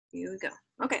Here we go.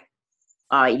 Okay.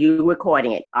 All right, you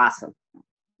recording it. Awesome.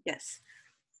 Yes.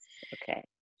 Okay.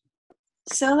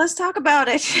 So let's talk about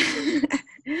it.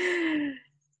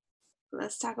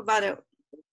 Let's talk about it.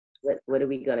 What are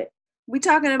we gonna? We're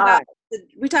talking All about right.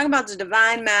 the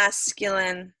divine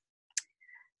masculine,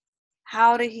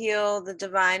 how to heal the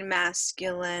divine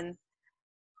masculine,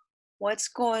 what's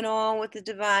going on with the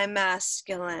divine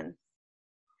masculine.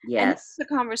 And this Yes. is a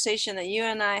conversation that you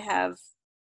and I have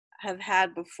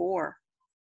had before.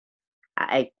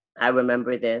 I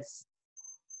remember this.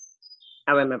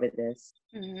 I remember this.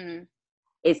 Mm-hmm.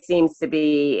 It seems to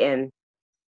be in.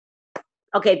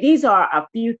 Okay, these are a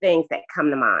few things that come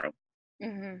to mind.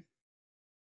 Mm-hmm.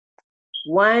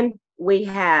 One, we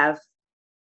have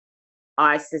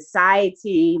our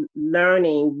society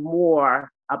learning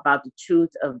more about the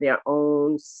truth of their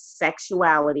own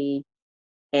sexuality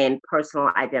and personal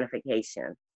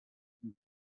identification,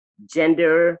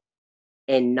 gender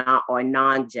and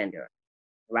non-gender,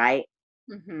 right?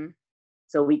 Mm-hmm.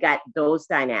 So we got those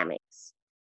dynamics.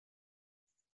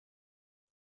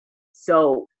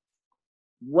 So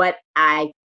what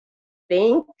I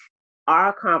think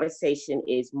our conversation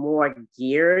is more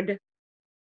geared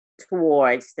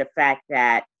towards the fact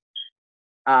that,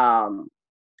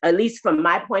 at least from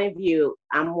my point of view,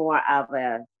 I'm more of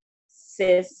a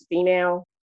cis female.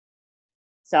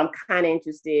 So I'm kind of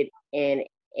interested in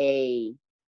a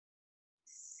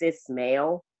cis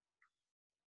male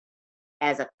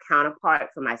as a counterpart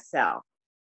for myself.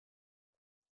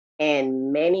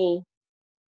 And many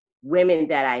women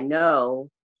that I know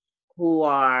who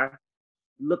are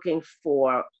looking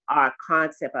for our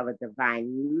concept of a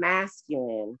divine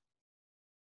masculine,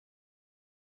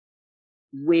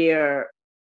 we're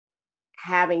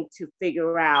having to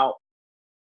figure out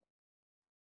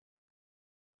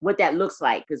what that looks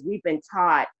like, because we've been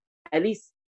taught, at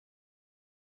least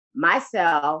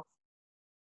myself,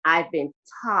 I've been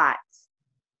taught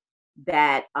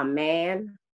that a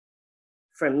man,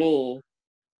 for me,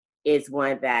 is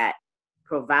one that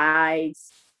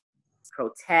provides,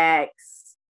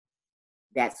 protects,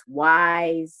 that's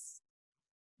wise,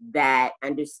 that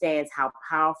understands how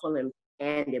powerful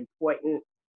and important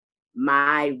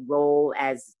my role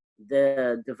as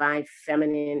the divine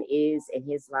feminine is in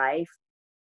his life,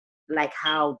 like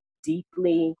how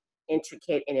deeply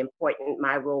intricate and important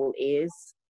my role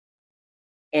is,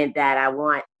 and that I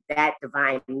want that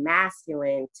divine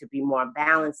masculine to be more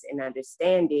balanced and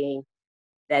understanding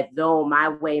that though my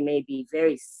way may be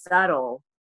very subtle,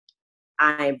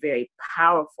 I am very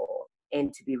powerful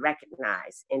and to be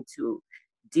recognized and to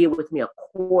deal with me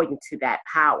according to that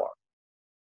power.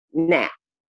 Now,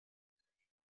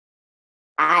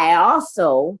 I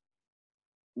also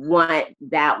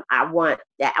I want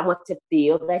to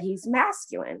feel that he's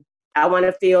masculine. I want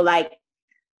to feel like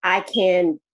I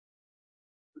can,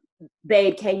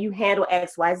 babe, can you handle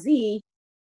XYZ?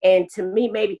 And to me,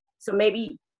 maybe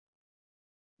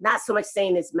not so much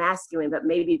saying it's masculine, but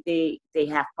maybe they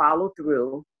have followed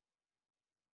through.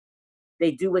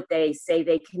 They do what they say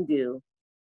they can do.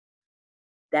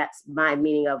 That's my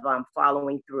meaning of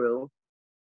following through.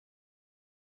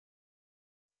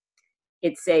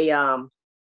 It's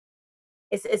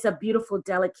it's a beautiful,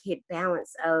 delicate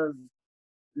balance of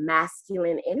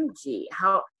masculine energy.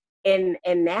 How and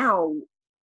now,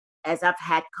 as I've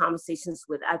had conversations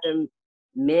with other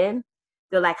men,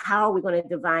 they're like, how are we going to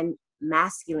define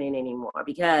masculine anymore?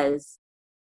 Because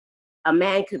a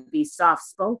man could be soft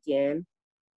spoken,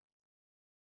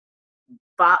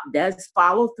 does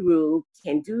follow through,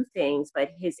 can do things,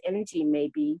 but his energy may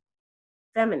be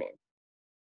feminine.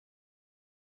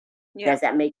 Yeah. Does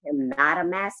that make him not a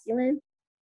masculine?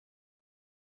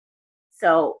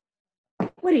 So,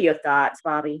 what are your thoughts,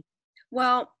 Bobby?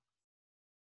 Well,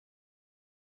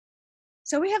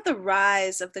 so we have the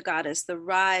rise of the goddess, the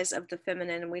rise of the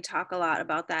feminine, and we talk a lot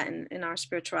about that in our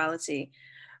spirituality,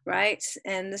 right?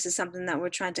 And this is something that we're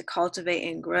trying to cultivate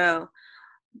and grow.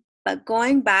 But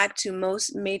going back to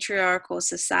most matriarchal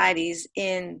societies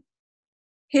in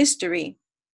history,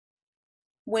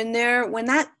 when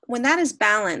that is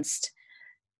balanced,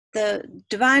 the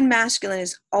divine masculine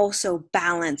is also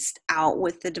balanced out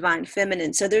with the divine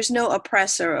feminine. So there's no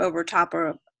oppressor over top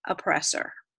or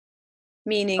oppressor,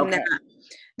 meaning Okay. that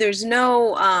there's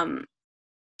no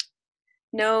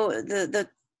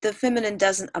the feminine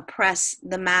doesn't oppress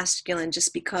the masculine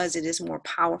just because it is more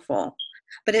powerful,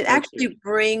 but it So true. actually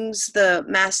brings the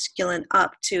masculine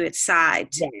up to its side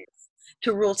Yes.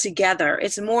 to rule together.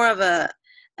 It's more of a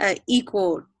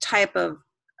equal type of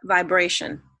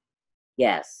vibration.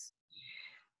 Yes.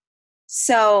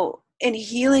 So in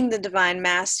healing the divine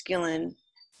masculine,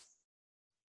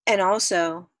 and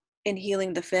also in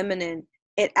healing the feminine,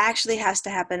 it actually has to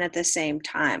happen at the same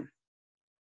time.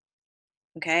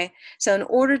 Okay, so in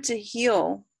order to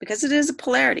heal, because it is a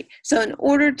polarity, so in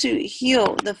order to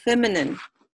heal the feminine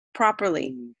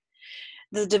properly,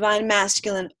 the divine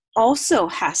masculine also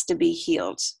has to be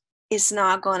healed. It's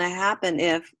not going to happen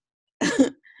if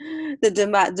the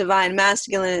divine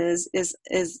masculine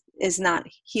is not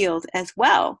healed as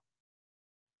well.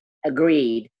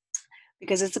 Agreed.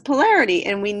 Because it's a polarity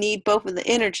and we need both of the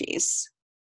energies,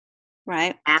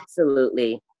 right?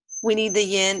 Absolutely. We need the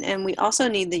yin and we also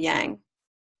need the yang.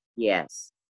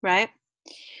 Yes. Right?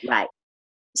 Right.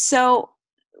 So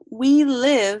we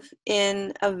live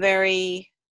in a very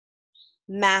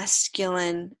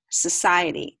masculine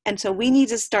society. And so we need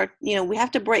to start, we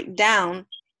have to break down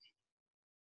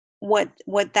what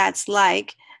that's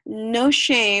like. No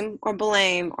shame or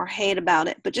blame or hate about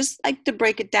it, but just like to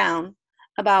break it down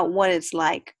about what it's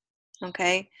like.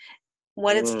 Okay?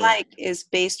 What it's like is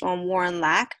based on war and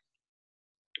lack,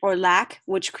 or lack,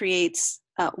 which creates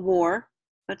war,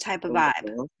 a type of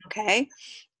vibe. Okay?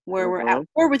 Where we're at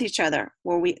war with each other,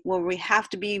 where we have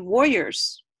to be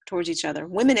warriors towards each other,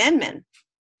 women and men.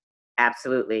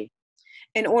 Absolutely.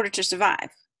 In order to survive.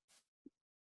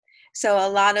 So a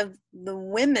lot of the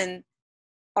women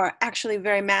are actually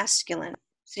very masculine.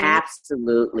 So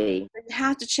Absolutely. You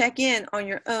have to check in on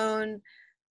your own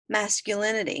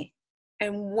masculinity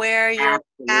and where you're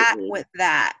at with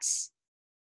that.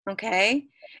 Okay?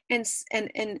 And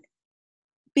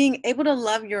being able to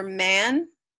love your man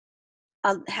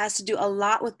has to do a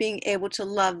lot with being able to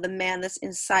love the man that's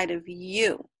inside of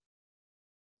you.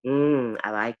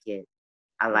 I like it.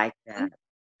 I like that.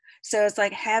 So it's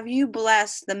like, have you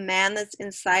blessed the man that's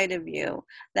inside of you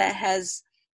that has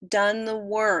done the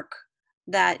work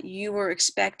that you were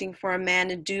expecting for a man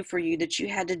to do for you, that you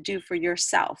had to do for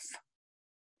yourself?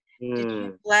 Did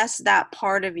you bless that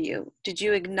part of you? Did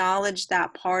you acknowledge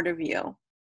that part of you?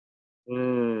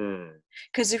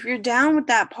 Because if you're down with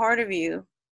that part of you,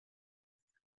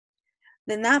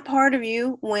 then that part of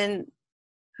you,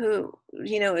 who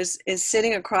is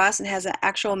sitting across and has an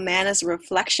actual man as a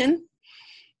reflection,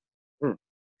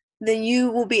 then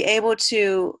you will be able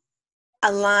to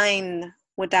align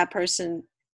with that person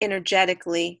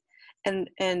energetically and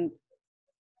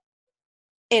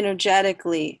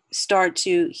energetically start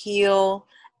to heal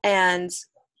and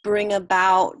bring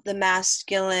about the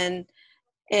masculine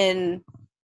in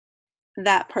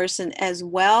that person as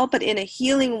well, but in a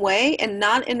healing way and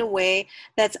not in a way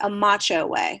that's a macho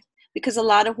way, because a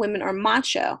lot of women are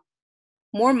macho,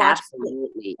 more macho.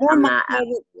 Absolutely. More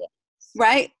macho,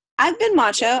 right? I've been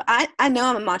macho. I know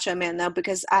I'm a macho man though,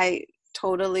 because I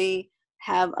totally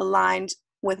have aligned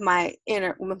with my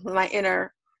inner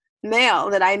male,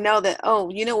 that I know that,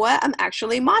 oh, you know what? I'm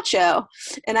actually macho,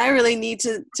 and I really need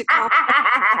to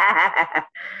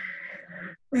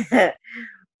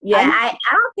Yeah, I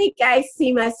don't think I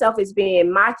see myself as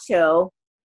being macho.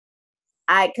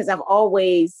 Because I've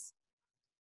always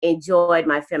enjoyed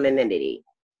my femininity.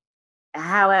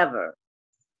 However,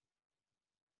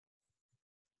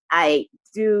 I've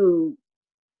done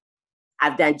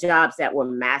jobs that were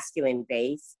masculine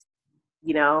based,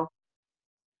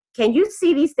 Can you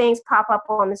see these things pop up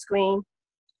on the screen?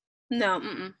 No.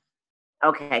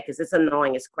 Okay, because it's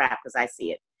annoying as crap because I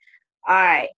see it. All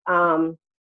right.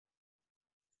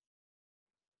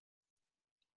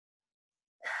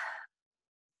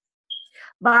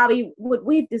 Bobby, what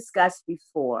we've discussed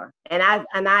before, and I've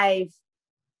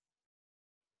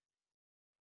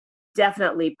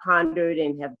definitely pondered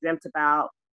and have dreamt about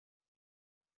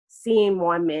seeing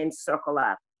more men circle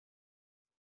up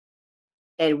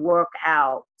and work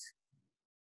out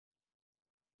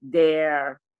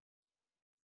their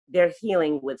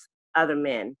healing with other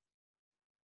men.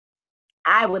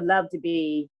 I would love to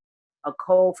be a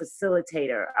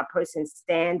co-facilitator, a person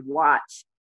stand watch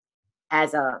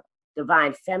as a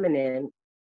divine feminine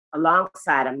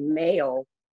alongside a male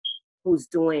who's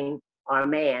doing, or a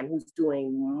man who's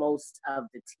doing most of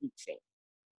the teaching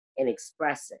and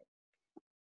expressing,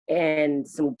 and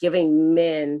some giving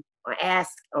men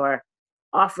or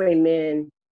offering men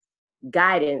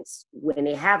guidance when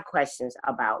they have questions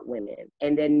about women.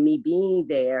 And then me being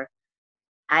there,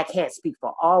 I can't speak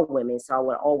for all women, so I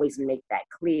would always make that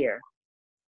clear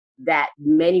that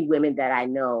many women that I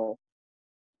know,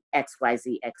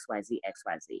 XYZ, XYZ,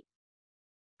 XYZ.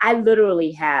 I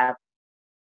literally have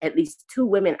at least 2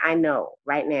 women I know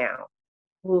right now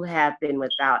who have been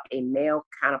without a male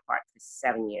counterpart for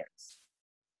 7 years.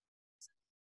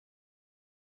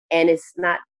 And it's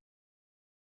not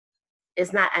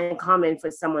uncommon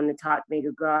for someone to talk to me,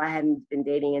 girl, I haven't been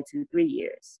dating in 2-3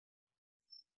 years.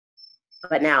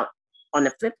 But now on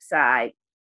the flip side,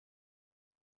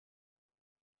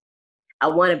 I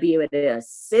want to be able to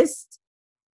assist,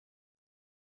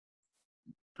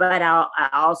 but I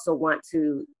also want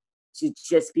to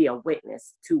just be a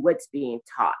witness to what's being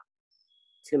taught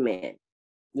to men.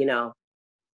 You know,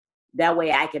 that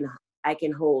way I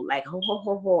can hold like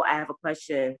I have a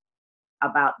question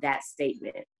about that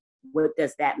statement. What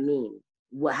does that mean?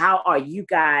 How are you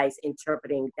guys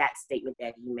interpreting that statement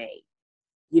that he made?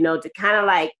 You know, to kind of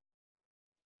like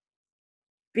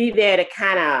be there to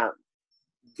kind of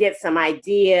get some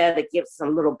idea, to give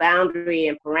some little boundary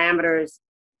and parameters,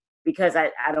 because I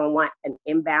don't want an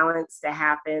imbalance to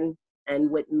happen and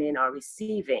what men are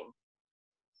receiving.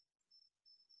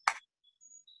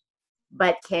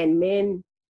 But can men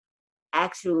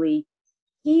actually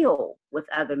heal with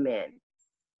other men?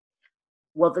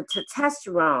 Will the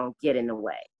testosterone get in the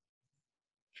way?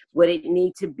 Would it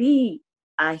need to be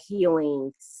a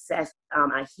healing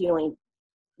a healing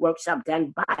workshop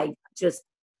done by just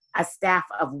a staff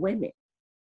of women,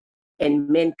 and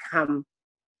men come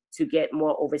to get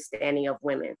more understanding of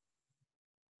women?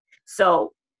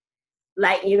 So,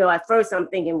 like, you know, at first I'm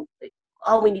thinking,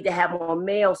 oh, we need to have more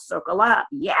male circle up.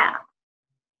 Yeah.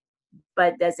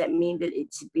 But does that mean that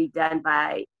it should be done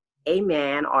by a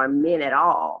man or men at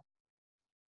all?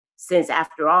 Since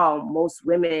after all, most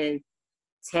women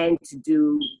tend to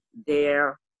do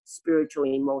their spiritual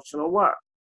and emotional work.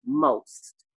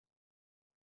 Most.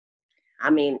 I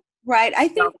mean, Right. I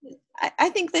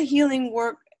think the healing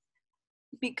work,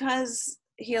 because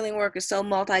healing work is so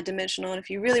multidimensional, and if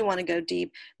you really want to go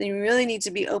deep, then you really need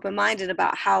to be open-minded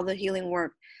about how the healing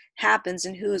work happens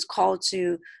and who is called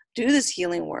to do this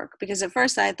healing work. Because at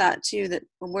first I thought too that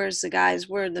where's the guys,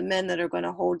 where are the men that are going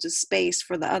to hold the space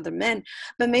for the other men?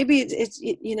 But maybe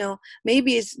you know,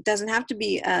 maybe it doesn't have to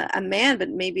be a man, but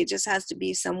maybe it just has to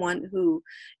be someone who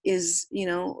is, you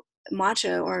know,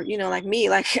 macho, or, you know, like me,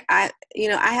 like I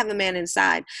have a man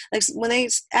inside. Like when they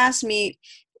asked me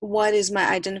what is my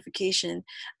identification,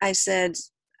 I said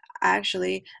I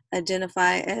actually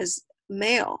identify as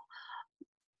male,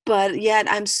 but yet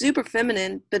I'm super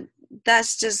feminine. But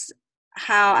that's just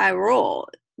how I roll.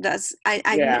 That's I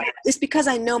know, yeah. it's because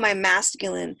I know my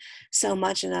masculine so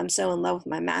much, and I'm so in love with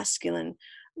my masculine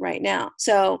right now.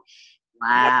 So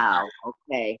Wow.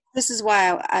 Okay. this is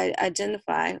why I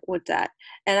identify with that.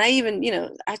 And I even, you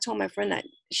know, I told my friend that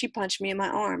she punched me in my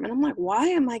arm, and I'm like, why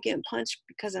am I getting punched?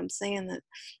 Because I'm saying that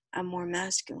I'm more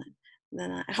masculine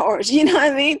than or you know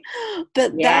what I mean?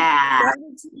 But Yeah.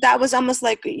 that was almost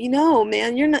like, you know,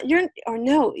 man, or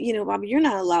no, you know, Bobby, you're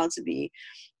not allowed to be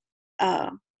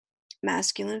uh,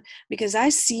 masculine because I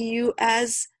see you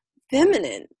as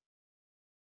feminine.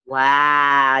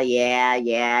 Wow. Yeah.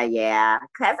 Yeah. Yeah.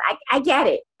 Because I get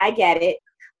it. I get it.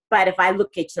 But if I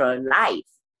look at your life,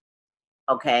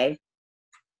 okay,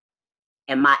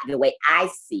 and the way I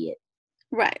see it,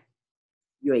 Right.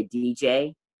 you're a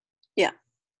DJ, Yeah.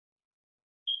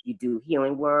 you do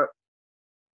healing work,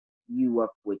 you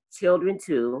work with children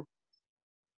too,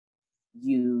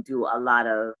 you do a lot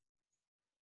of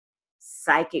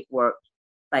psychic work,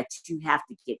 but you have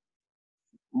to get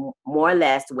more or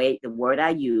less the word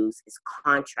I use is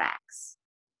contracts.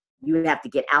 You have to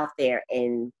get out there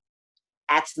and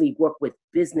actually work with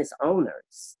business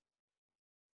owners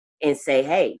and say,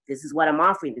 hey, this is what I'm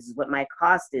offering. This is what my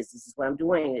cost is. This is what I'm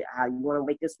doing. How you want to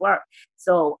make this work?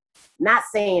 So, not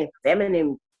saying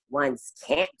feminine ones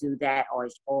can't do that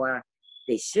or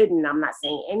they shouldn't. I'm not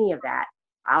saying any of that.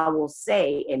 I will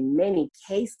say, in many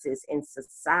cases in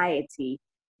society,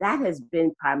 that has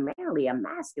been primarily a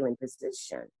masculine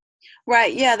position.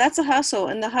 Right. Yeah, that's a hustle.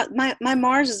 And my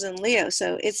Mars is in Leo,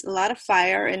 so it's a lot of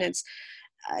fire,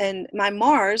 and my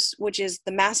Mars, which is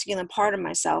the masculine part of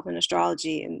myself in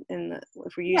astrology, and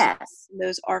if we're using Yes,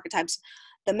 those archetypes,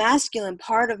 the masculine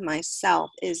part of myself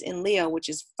is in Leo, which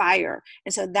is fire.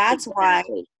 And so that's why,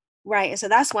 exactly. right. And so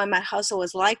that's why my hustle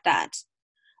is like that,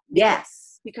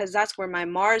 because Yes, that's where my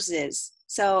Mars is.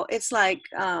 So it's like,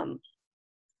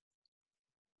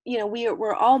 you know,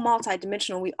 we're all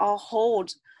multidimensional. We all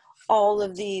hold all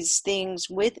of these things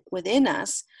within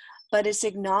us, but it's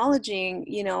acknowledging,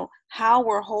 you know, how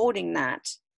we're holding that,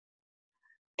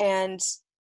 and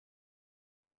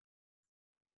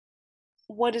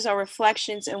what is our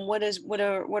reflections, and what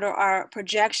are our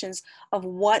projections of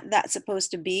what that's supposed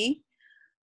to be,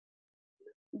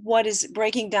 what is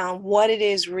breaking down what it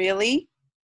is really,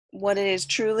 what it is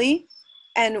truly,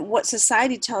 and what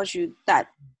society tells you that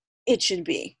it should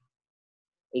be.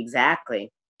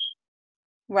 exactly.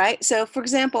 Right. So for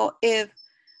example, if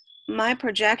my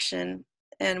projection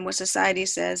and what society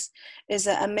says is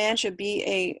that a man should be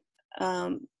a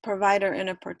provider and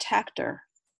a protector,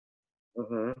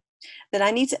 Mm-hmm. Then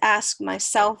I need to ask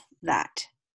myself that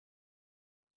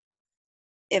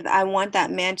if I want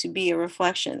that man to be a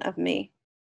reflection of me.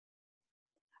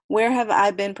 Where have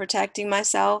I been protecting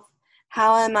myself?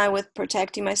 How am I with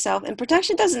protecting myself? And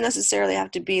protection doesn't necessarily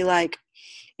have to be like,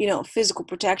 physical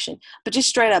protection, but just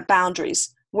straight up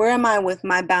boundaries. Where am I with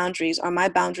my boundaries? Are my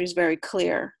boundaries very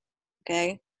clear?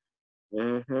 Okay.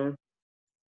 Mm-hmm.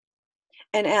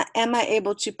 And am I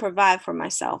able to provide for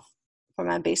myself, for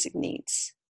my basic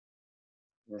needs?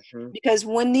 Mm-hmm. Because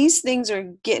when these things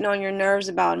are getting on your nerves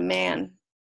about a man,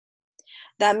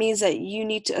 that means that you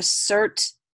need to assert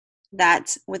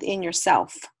that within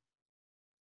yourself.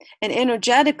 And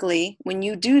energetically, when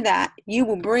you do that, you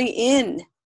will bring in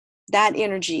that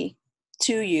energy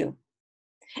to you.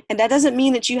 And that doesn't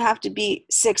mean that you have to be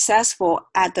successful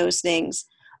at those things,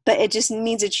 but it just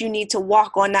means that you need to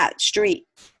walk on that street.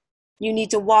 You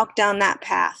need to walk down that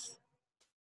path,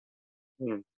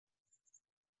 Mm.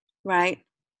 right?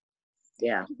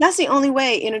 Yeah. That's the only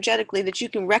way energetically that you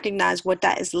can recognize what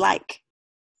that is like.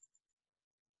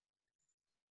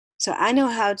 So I know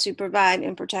how to provide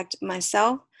and protect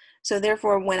myself. So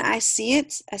therefore, when I see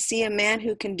it, I see a man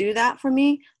who can do that for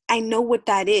me, I know what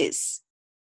that is,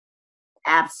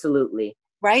 Absolutely.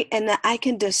 right? And that I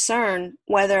can discern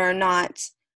whether or not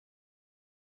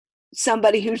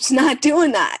somebody who's not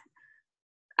doing that,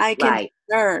 I can Right.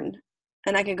 discern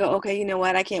and I can go, okay, you know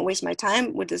what? I can't waste my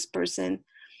time with this person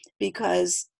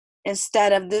because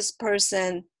instead of this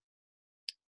person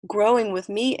growing with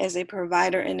me as a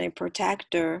provider and a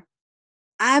protector,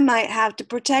 I might have to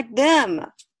protect them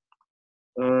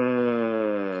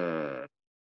Mm.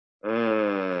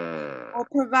 Mm. or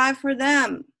provide for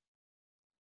them.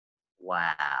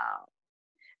 Wow.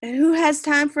 And who has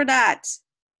time for that?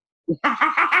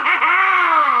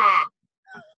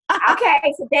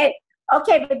 Okay, so then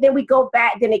okay, but then we go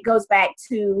back, then it goes back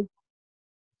to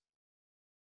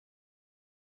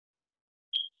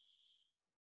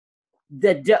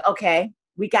okay,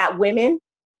 we got women,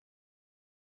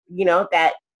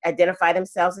 that identify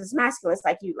themselves as masculines,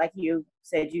 like you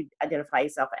said you identify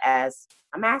yourself as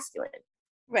a masculine.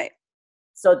 Right.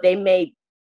 So they made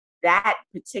that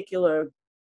particular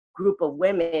group of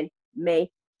women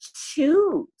may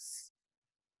choose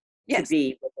to Yes.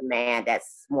 be with a man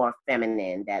that's more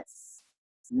feminine, that's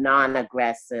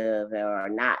non-aggressive or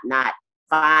not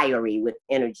fiery with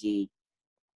energy.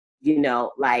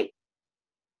 Like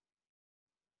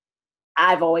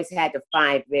I've always had to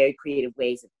find very creative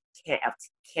ways of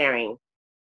carrying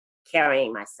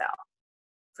carrying myself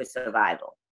for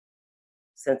survival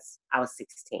since I was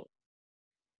 16.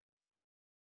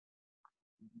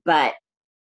 But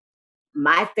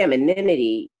my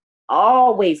femininity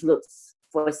always looks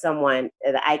for someone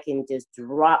that I can just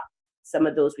drop some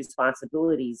of those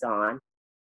responsibilities on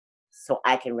so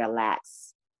I can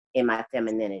relax in my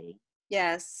femininity.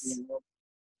 Yes.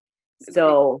 Agree.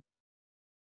 So,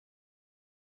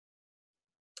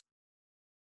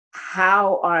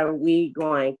 how are we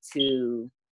going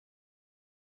to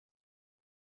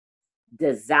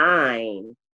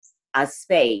design a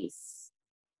space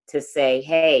to say,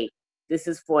 hey, this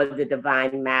is for the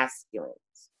divine masculines?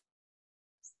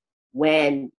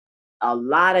 When a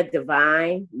lot of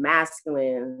divine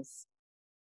masculines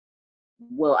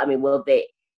will they,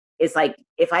 it's like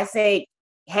if I say,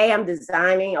 hey, I'm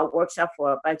designing a workshop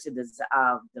for a bunch of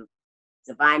the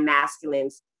divine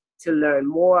masculines to learn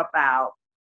more about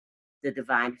the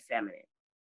divine feminine.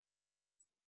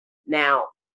 Now,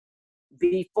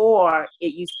 before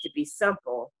it used to be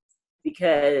simple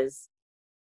because,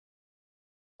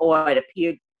 or it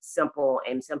appeared simple,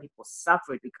 and some people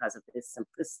suffered because of this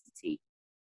simplicity,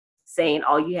 saying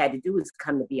all you had to do is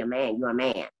come to be a man. You're a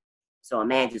man. So a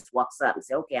man just walks up and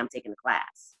says, okay, I'm taking a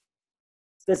class.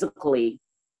 Physically,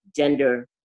 gender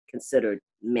considered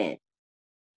men.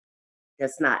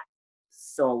 That's not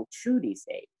so true these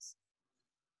days.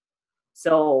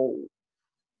 So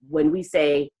when we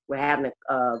say we're having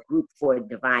a group for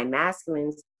divine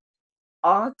masculines,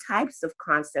 all types of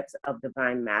concepts of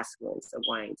divine masculines are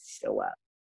going to show up.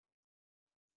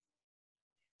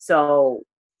 So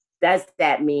does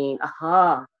that mean,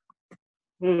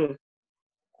 hmm.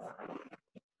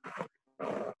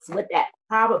 So what that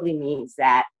probably means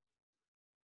that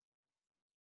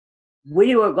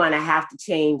we were going to have to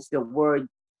change the word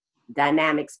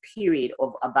dynamics period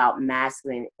of about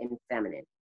masculine and feminine.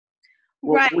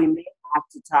 What Right. we may have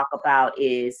to talk about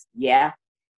is,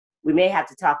 we may have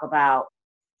to talk about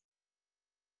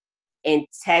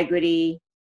integrity,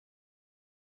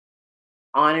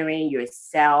 honoring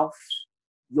yourself,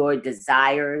 your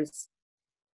desires,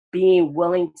 being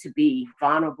willing to be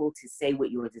vulnerable to say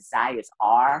what your desires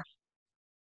are,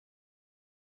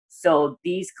 So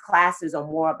these classes are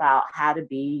more about how to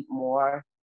be more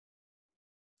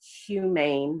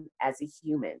humane as a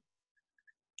human.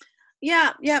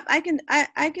 Yeah, yeah, I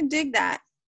can dig that,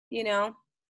 you know.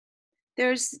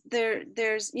 There's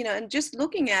and just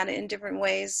looking at it in different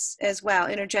ways as well.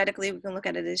 Energetically, we can look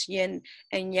at it as yin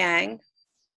and yang.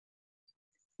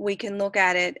 We can look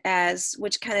at it as,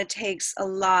 which kind of takes a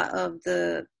lot of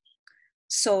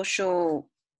social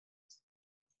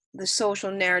the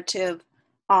social narrative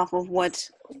off of what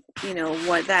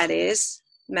what that is,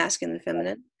 masculine and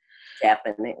feminine.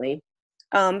 Definitely.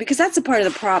 Because that's a part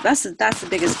of the problem. That's the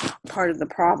biggest part of the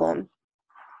problem,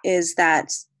 is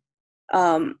that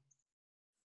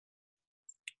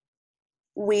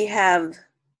we have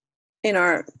in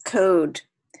our code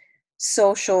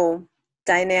social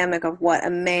dynamic of what a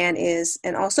man is,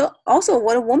 and also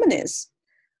what a woman is.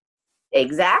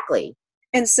 Exactly.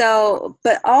 And so,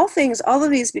 but all of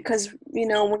these, because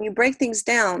when you break things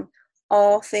down,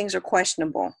 all things are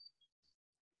questionable.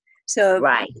 So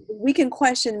right, we can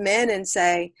question men and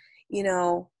say,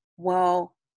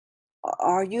 well,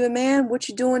 are you a man? What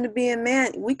you doing to be a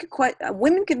man? We could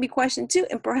women could be questioned too,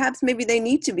 and perhaps maybe they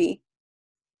need to be.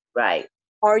 right.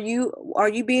 Are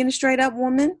you being a straight up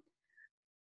woman?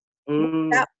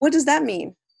 What does that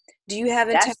mean? Do you have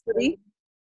integrity?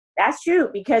 That's true,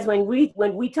 because when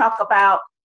we talk about,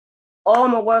 oh,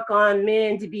 I'm gonna work on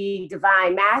men to be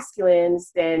divine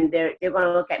masculines, then they're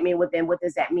gonna look at me with, then what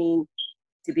does that mean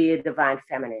to be a divine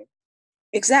feminine?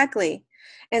 Exactly.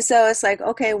 And so it's like,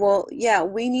 okay, well, yeah,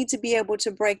 we need to be able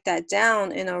to break that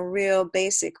down in a real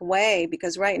basic way,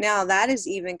 because right now that is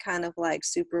even kind of like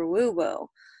super woo-woo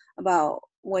about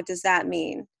what does that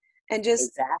mean, and just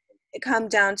exactly. It come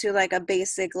down to like a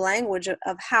basic language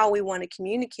of how we want to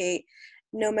communicate,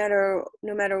 no matter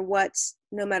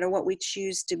what we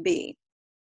choose to be.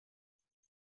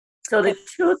 So the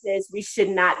truth is, we should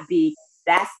not be.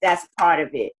 That's part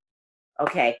of it.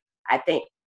 Okay, I think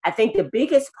the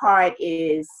biggest part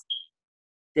is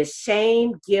the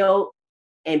shame, guilt,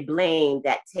 and blame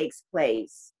that takes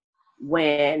place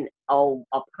when a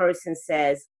person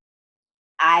says,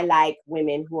 I like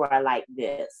women who are like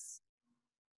this,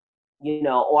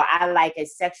 or I like a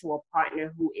sexual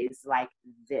partner who is like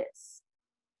this.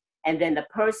 And then the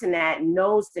person that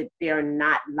knows that they're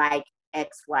not like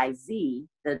XYZ,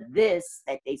 the this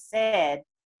that they said,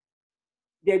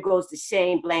 there goes the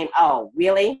shame, blame. Oh,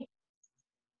 really?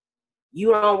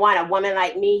 You don't want a woman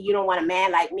like me? You don't want a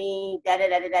man like me? Da da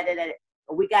da da da da.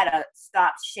 We gotta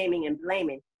stop shaming and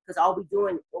blaming, because all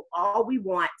we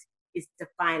want is to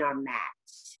find our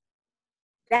match.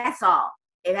 That's all.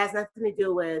 It has nothing to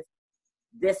do with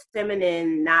this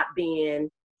feminine not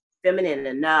being feminine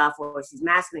enough, or she's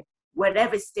masculine.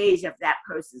 Whatever stage of that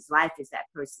person's life is that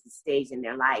person's stage in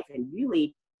their life. And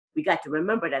really, we got to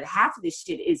remember that half of this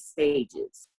shit is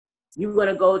stages. You're going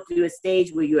to go through a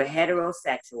stage where you're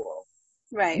heterosexual.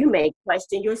 Right. You may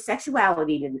question your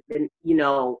sexuality, the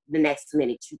next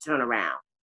minute you turn around.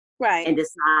 Right. And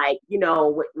decide,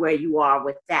 where you are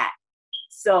with that.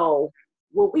 So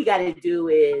what we got to do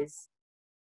is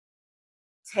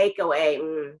take away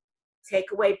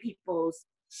people's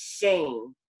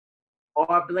shame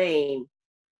or blame,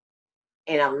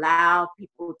 and allow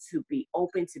people to be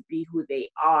open to be who they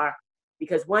are.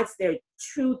 Because once they're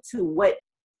true to what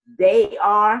they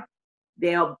are,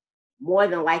 they'll more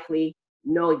than likely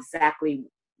know exactly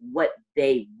what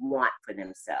they want for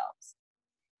themselves.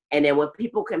 And then when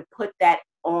people can put that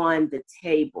on the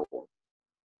table,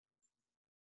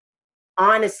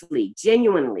 honestly,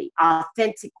 genuinely,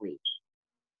 authentically,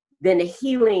 then the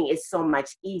healing is so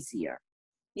much easier.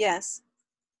 Yes,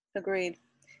 agreed.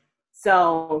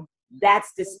 So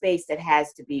that's the space that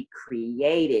has to be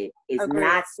created. It's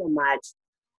not so much,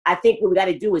 I think what we got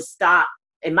to do is stop,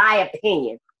 in my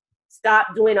opinion,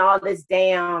 stop doing all this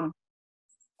damn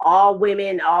all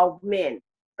women, all men.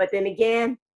 But then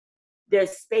again,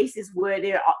 there's spaces where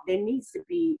there needs to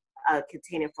be a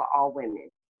container for all women.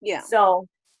 Yeah. So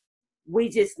we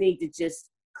just need to just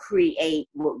create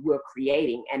what we're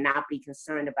creating and not be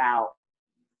concerned about,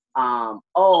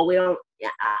 we don't,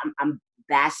 I'm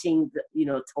bashing the,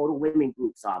 total women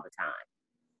groups all the time.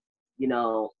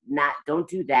 Don't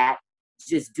do that.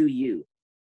 Just do you.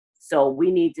 So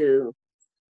we need to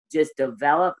just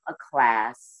develop a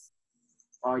class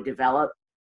or develop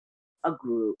a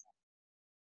group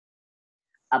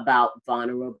about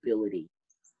vulnerability.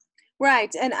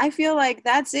 Right. And I feel like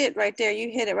that's it right there. You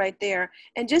hit it right there.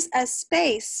 And just a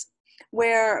space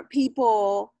where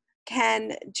people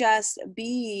can just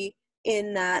be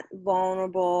in that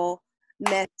vulnerable,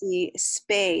 messy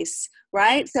space,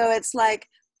 right? So it's like,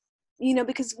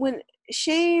 because when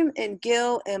shame and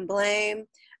guilt and blame,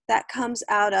 that comes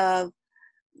out of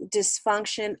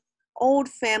dysfunction, old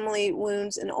family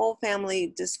wounds and old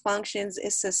family dysfunctions.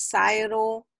 Is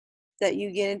societal, that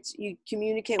you get into, you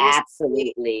communicate with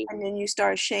somebody, Absolutely. and then you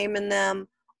start shaming them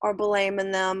or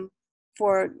blaming them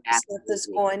for stuff that's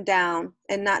Absolutely. going down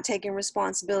and not taking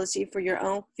responsibility for your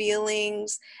own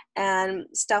feelings and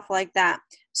stuff like that.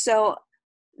 So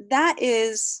that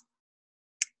is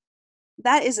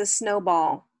a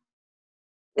snowball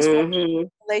as far as Mm-hmm.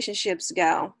 relationships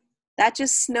go. That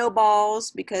just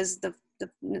snowballs because the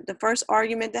first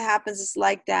argument that happens is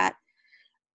like that.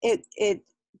 It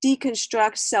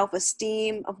deconstructs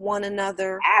self-esteem of one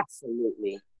another.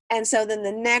 Absolutely. And so then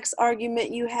the next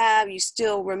argument you have, you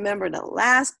still remember the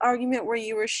last argument where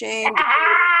you were shamed.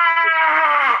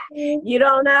 You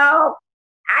don't know.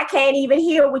 I can't even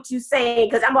hear what you're saying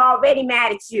because I'm already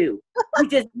mad at you. You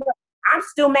just, I'm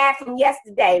still mad from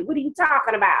yesterday. What are you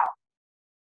talking about?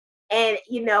 And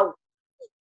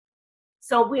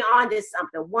so we're on to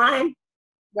something. One,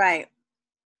 Right.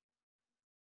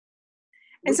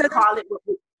 And we so call it what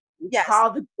we yes,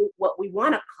 call the group what we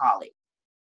want to call it.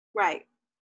 right.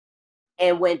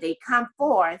 And when they come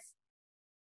forth,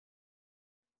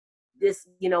 this,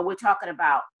 we're talking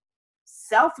about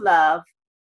self-love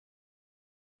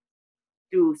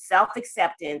through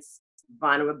self-acceptance,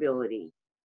 vulnerability.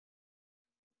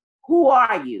 Who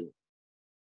are you?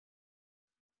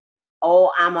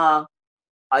 Oh,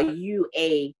 are you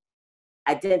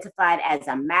identified as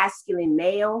a masculine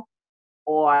male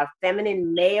or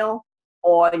feminine male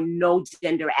or no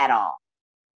gender at all?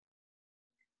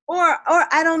 Or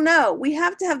I don't know. We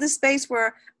have to have this space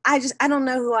where I don't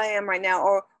know who I am right now,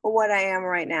 or what I am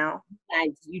right now.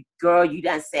 And you, girl, you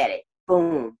done said it.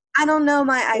 Boom. I don't know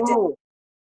my identity. Boom.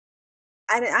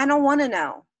 I don't want to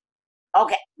know.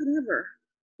 Okay. Whatever.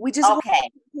 We just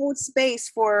Okay. hold space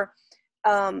for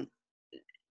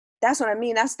that's what I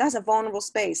mean. That's a vulnerable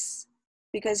space.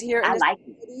 Because here in I this like it.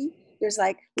 community, there's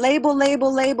like label,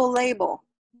 label, label, label.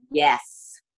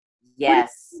 Yes. What if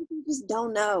Yes. you just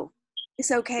don't know? It's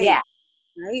okay, Yeah.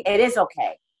 right? It is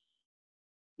okay.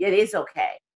 It is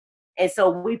okay. And so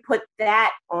we put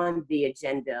that on the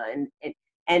agenda,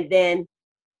 and then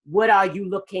what are you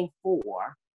looking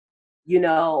for?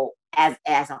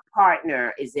 As a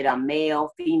partner, is it a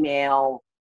male, female,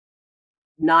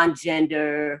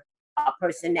 non-gender, a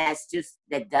person that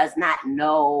does not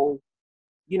know,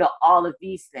 all of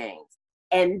these things.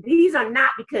 And these are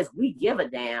not because we give a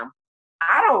damn.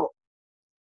 I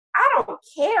don't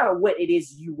care what it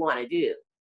is you want to do.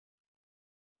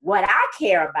 What I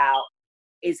care about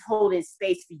is holding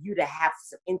space for you to have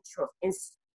some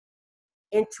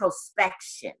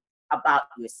introspection about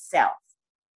yourself.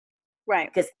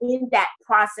 Right. Because in that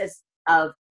process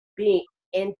of being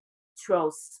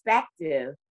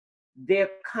introspective, there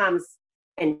comes,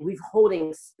 and we're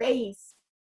holding space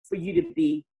for you to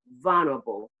be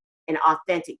vulnerable and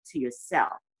authentic to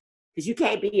yourself. Because you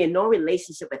can't be in no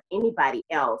relationship with anybody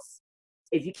else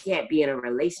if you can't be in a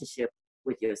relationship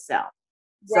with yourself.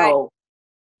 Right. So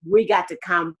we got to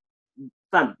come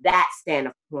from that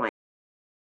standpoint.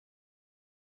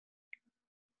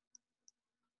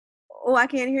 Oh, I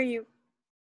can't hear you.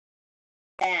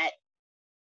 That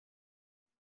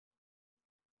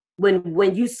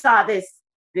when you saw this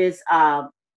the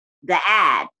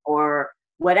ad or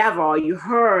whatever, or you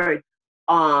heard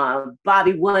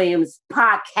Bobby Williams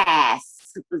podcast,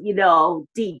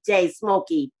 DJ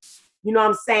Smokey, you know what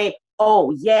I'm saying?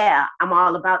 Oh yeah, I'm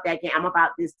all about that game. I'm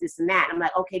about this, and that. I'm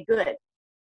like, okay, good.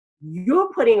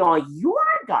 You're putting on your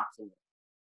document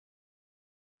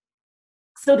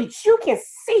so that you can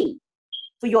see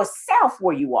for yourself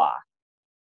where you are,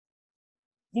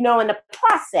 in the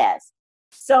process.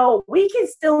 So we can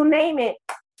still name it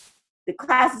the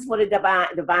classes for the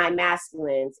divine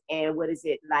masculines, and what is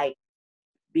it like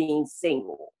being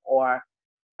single or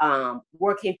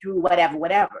working through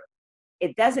whatever.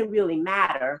 It doesn't really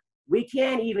matter. We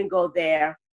can't even go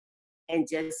there and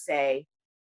just say,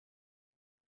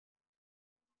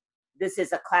 this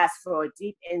is a class for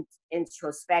deep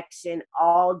introspection,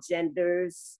 all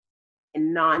genders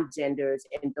and non-genders,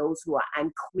 and those who are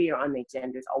unclear on their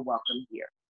genders are welcome here.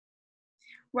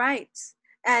 Right.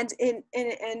 And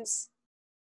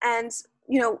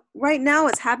right now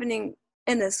what's happening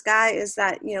in the sky is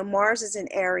that, Mars is in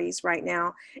Aries right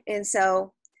now. And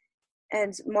so,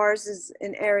 and Mars is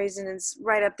in Aries, and it's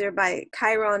right up there by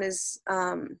Chiron is,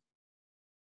 I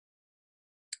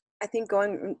think,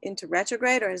 going into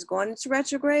retrograde, or is going into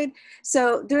retrograde.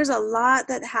 So there's a lot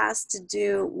that has to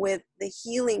do with the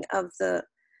healing of the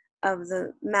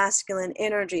masculine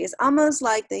energy. It's almost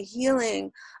like the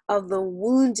healing of the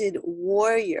wounded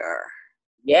warrior,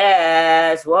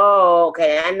 Yes. Whoa.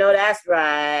 Okay. I know that's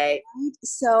right.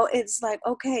 So it's like,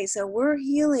 okay, so we're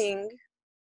healing.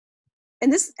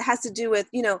 And this has to do with,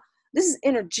 this is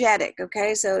energetic.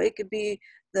 Okay. So it could be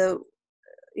the,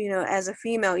 as a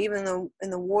female, even in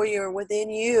the warrior within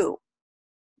you.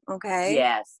 Okay.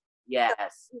 Yes.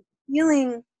 Yes.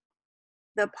 Healing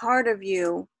the part of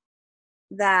you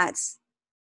that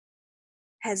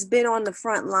has been on the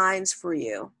front lines for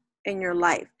you in your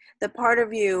life, the part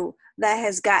of you that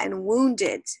has gotten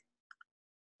wounded,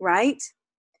 right?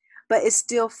 But is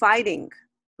still fighting,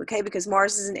 okay? Because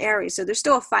Mars is in Aries, so there's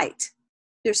still a fight.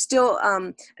 There's still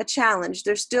a challenge.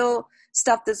 There's still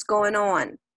stuff that's going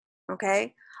on,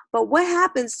 okay? But what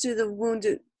happens to the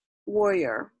wounded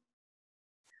warrior?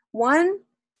 One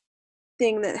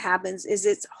thing that happens is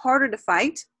it's harder to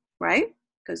fight, right?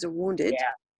 Because they're wounded.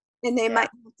 Yeah. And they Yeah. might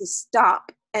have to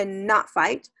stop and not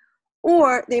fight,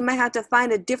 or they might have to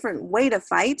find a different way to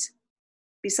fight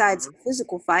besides Mm-hmm.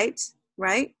 physical fights,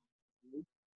 right?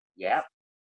 Yep.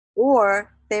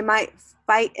 Or they might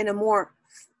fight in a more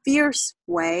fierce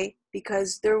way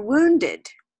because they're wounded.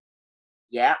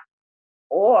 Yep.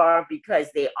 Or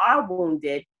because they are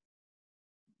wounded,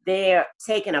 they're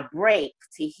taking a break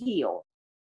to heal.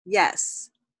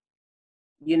 Yes.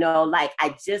 Like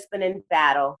I just been in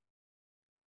battle.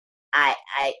 I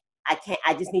I I can't.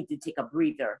 I just need to take a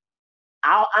breather.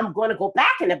 I'm going to go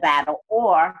back in the battle,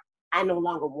 or I no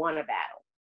longer want a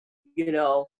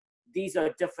battle. These are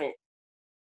different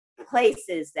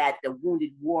places that the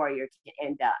wounded warrior can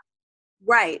end up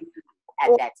Right. at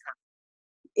Or, that time.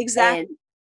 exactly. And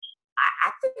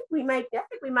I think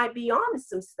we might be on to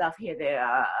some stuff here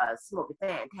there, Smoking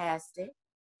Fantastic.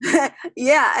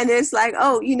 Yeah. And it's like,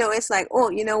 it's like,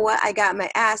 oh, you know what? I got my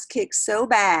ass kicked so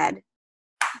bad.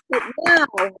 But now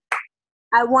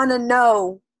I want to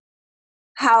know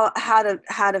how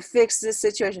to fix this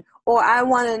situation, or I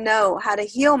want to know how to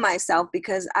heal myself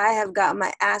because I have got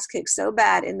my ass kicked so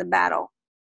bad in the battle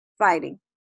fighting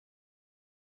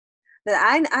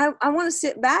that I want to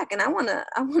sit back and I want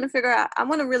to figure out, I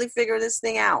want to really figure this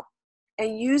thing out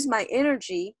and use my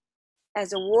energy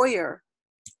as a warrior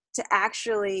to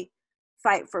actually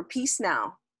fight for peace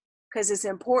now, because it's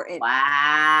important.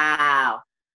 Wow.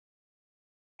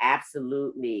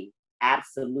 Absolutely.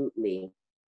 Absolutely.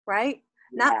 Right?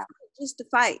 Not Yeah. just to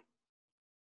fight,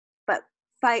 but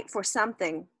fight for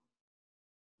something,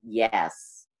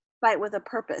 Yes. fight with a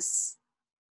purpose,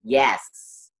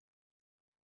 Yes.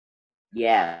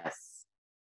 Yes.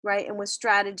 right? And with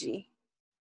strategy.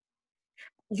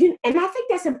 And I think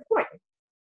that's important.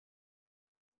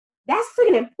 That's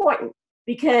freaking important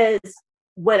because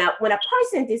when a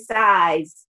person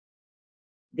decides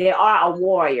they are a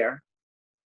warrior,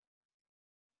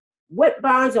 what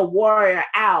burns a warrior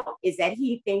out is that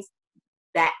he thinks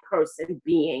that person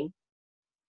being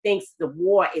thinks the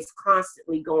war is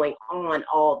constantly going on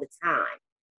all the time.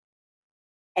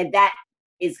 And that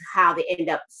is how they end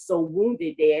up so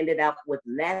wounded. They ended up with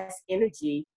less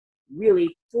energy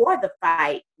really for the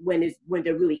fight when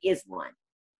there really is one.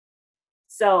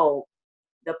 So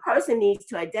the person needs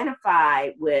to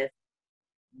identify with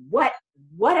what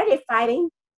are they fighting,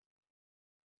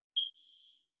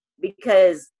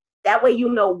 because that way you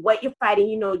know what you're fighting.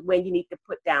 You know when you need to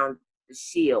put down the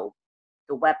shield,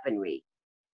 the weaponry,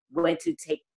 when to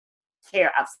take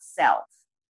care of self,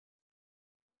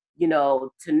 to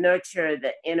nurture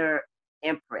the inner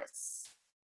empress,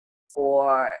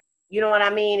 or you know what I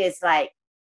mean. It's like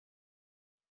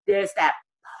there's that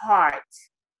part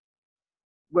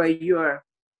where you're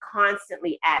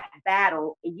constantly at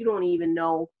battle and you don't even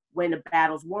know when the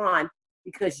battle's won,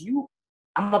 because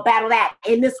I'm gonna battle that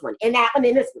in this one, in that one,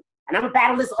 in this one, and I'm gonna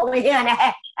battle this over here, and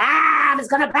I'm just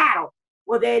gonna battle.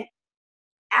 Well, then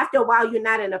after a while, you're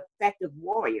not an effective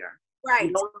warrior. Right.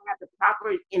 You don't have the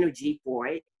proper energy for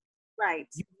it. Right.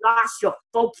 You lost your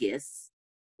focus.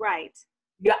 Right.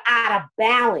 You're out of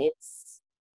balance.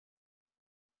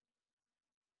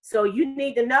 So you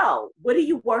need to know, what are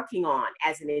you working on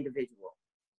as an individual?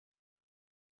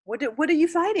 What are you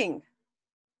fighting?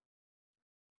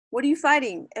 What are you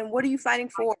fighting? And what are you fighting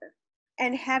for?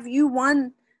 And have you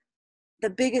won the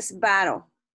biggest battle,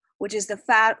 which is the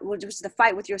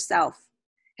fight with yourself?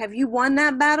 Have you won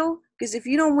that battle? Because if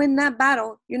you don't win that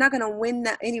battle, you're not going to win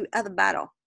any other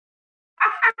battle.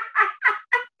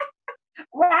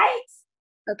 Right?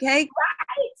 Okay?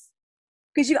 Right.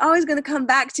 Because you're always going to come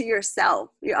back to yourself.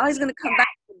 You're always going to come back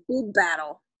to the big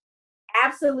battle.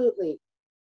 Absolutely.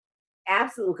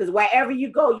 Absolutely. Because wherever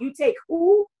you go, you take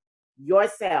who?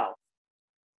 Yourself.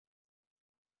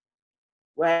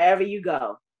 Wherever you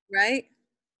go. Right?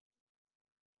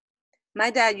 My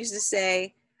dad used to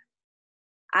say,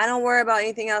 I don't worry about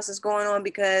anything else that's going on,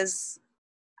 because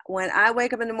when I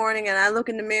wake up in the morning and I look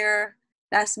in the mirror,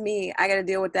 that's me. I got to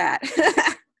deal with that.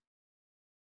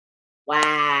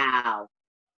 Wow.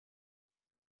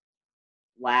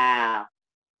 Wow.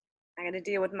 I got to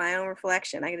deal with my own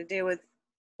reflection. I got to deal with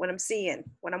what I'm seeing,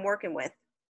 what I'm working with.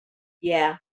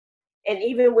 Yeah. And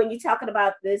even when you're talking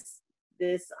about this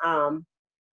the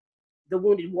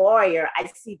wounded warrior, I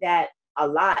see that a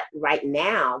lot right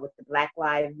now with the Black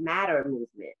Lives Matter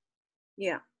movement.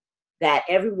 Yeah. That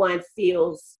everyone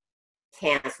feels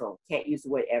canceled. Can't use the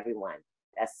word everyone.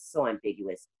 That's so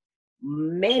ambiguous.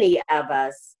 Many of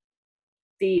us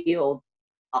feel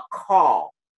a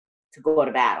call to go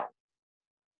to battle.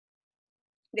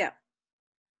 Yeah.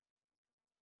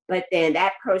 But then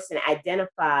that person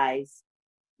identifies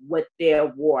what their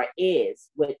war is,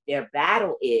 what their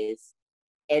battle is.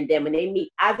 And then when they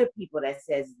meet other people that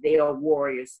says they are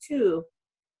warriors too,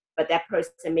 but that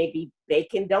person may be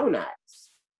baking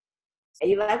donuts. And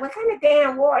you're like, what kind of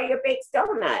damn warrior bakes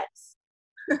donuts?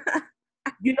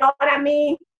 You know what I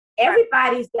mean?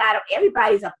 Everybody's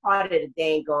a part of the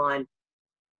dang on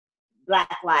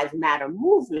Black Lives Matter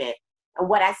movement. And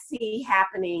what I see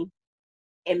happening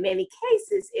in many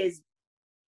cases is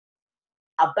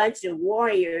a bunch of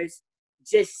warriors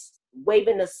just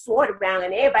waving the sword around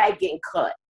and everybody getting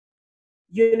cut,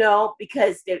 you know,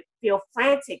 because they feel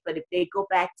frantic. But if they go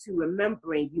back to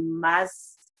remembering, you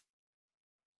must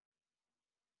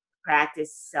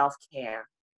practice self-care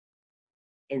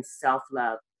and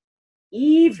self-love,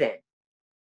 even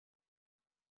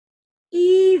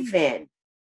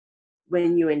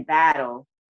when you're in battle.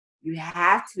 You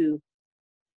have to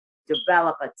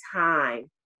develop a time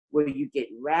where you get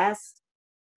rest,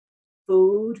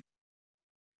 food,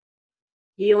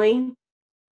 healing,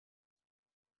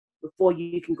 before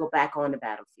you can go back on the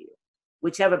battlefield,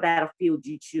 whichever battlefield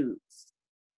you choose.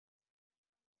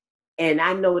 And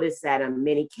I noticed that in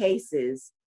many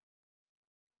cases,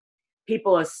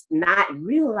 people are not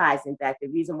realizing that the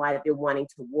reason why they're wanting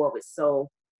to war with so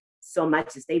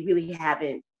much is they really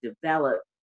haven't developed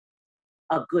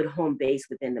a good home base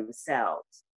within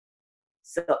themselves.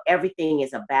 So everything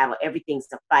is a battle, everything's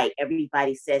a fight.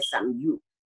 Everybody says something,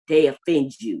 they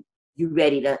offend you. You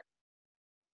ready to.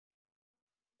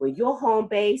 When your home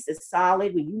base is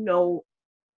solid, when you know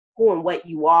who and what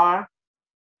you are,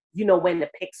 you know when to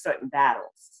pick certain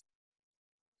battles.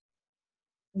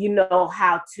 You know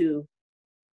how to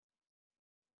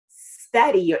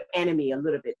study your enemy a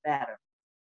little bit better.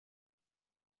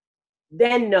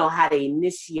 Then know how to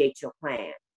initiate your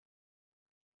plan.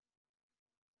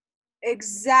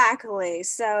 Exactly.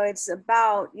 So it's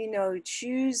about,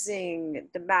 choosing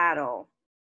the battle.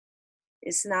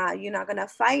 It's not, you're not going to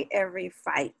fight every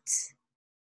fight.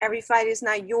 Every fight is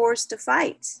not yours to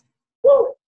fight.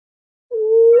 Woo.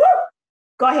 Woo.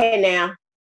 Go ahead now.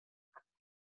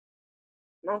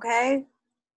 Okay?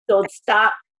 So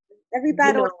stop. Every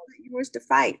battle is not yours to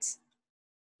fight.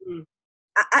 Mm.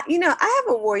 I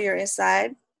have a warrior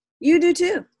inside. You do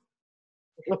too.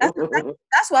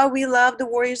 That's why we love the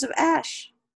Warriors of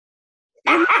Ash.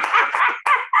 Go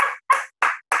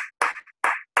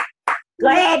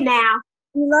ahead now.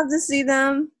 We love to see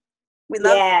them. We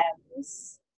love.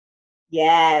 Yes.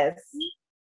 Yes.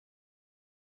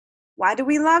 Why do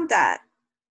we love that?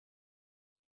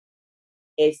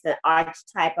 It's the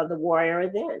archetype of the warrior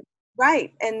then.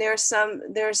 Right. And there's some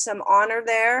honor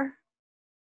there.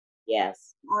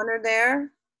 Yes. Honor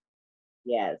there.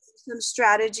 Yes. Some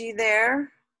strategy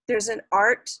there. There's an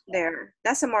art there.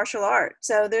 That's a martial art.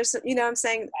 So there's, what I'm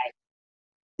saying, right.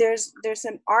 There's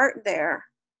some art there.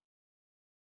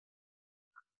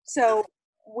 So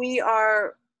we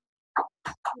are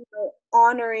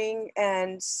honoring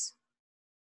and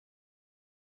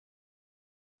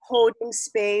holding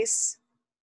space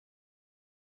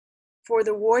for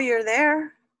the warrior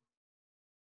there.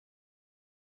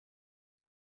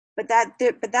 But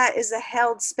that is a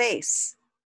held space.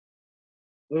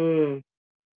 Mm.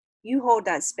 You hold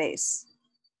that space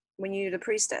when you're the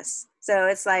priestess. So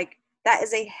it's like that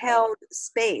is a held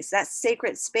space, that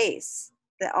sacred space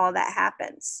that all that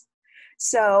happens.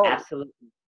 So absolutely.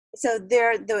 So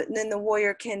then the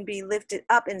warrior can be lifted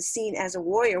up and seen as a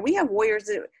warrior. We have warriors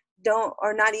that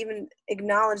are not even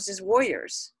acknowledged as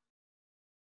warriors.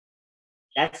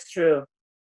 That's true.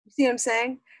 You see what I'm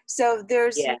saying? So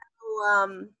there's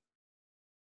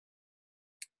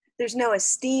no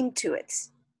esteem to it.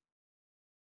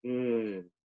 Mm.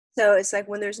 So it's like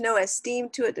when there's no esteem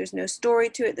to it, there's no story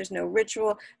to it, there's no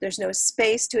ritual, there's no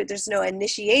space to it, there's no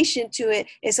initiation to it.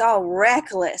 It's all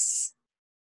reckless.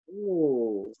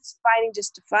 Ooh. Just fighting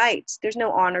just to fight. There's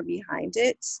no honor behind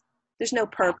it. There's no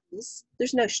purpose.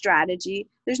 There's no strategy.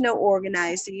 There's no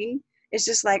organizing. It's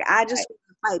just like, I just want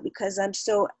to fight because I'm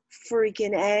so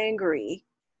freaking angry.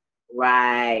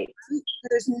 Right.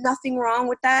 There's nothing wrong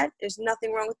with that. There's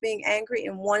nothing wrong with being angry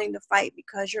and wanting to fight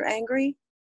because you're angry.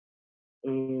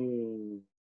 Mm.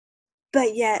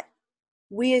 But yet,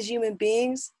 we as human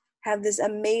beings have this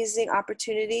amazing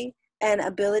opportunity and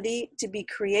ability to be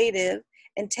creative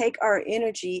and take our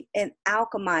energy and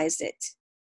alchemize it.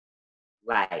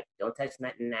 Right. Don't touch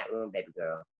nothing in that room, baby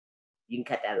girl. You can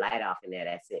cut that light off in there.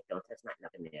 That's it. Don't touch nothing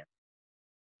up in there.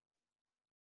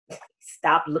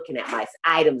 Stop looking at my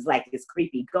items like it's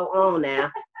creepy. Go on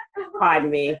now. Pardon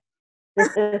me.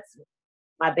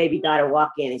 My baby daughter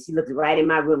walked in and she looked right in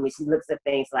my room and she looks at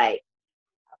things like,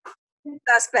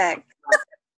 suspect.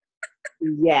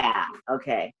 Yeah.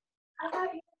 Okay.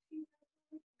 Thank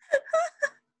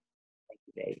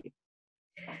you, baby.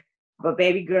 But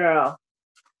baby girl,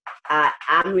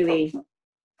 I'm really.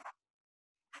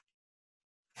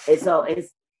 It's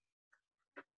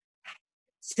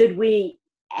should we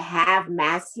have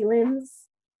masculines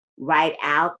write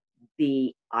out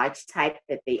the archetype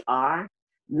that they are?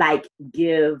 Like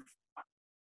give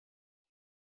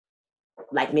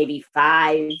like maybe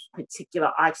 5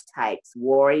 particular archetypes: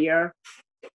 warrior,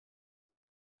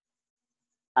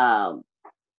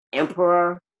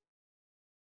 emperor,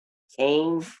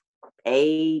 king,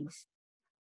 page,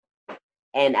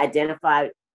 and identify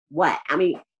what? I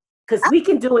mean, because we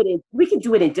can do it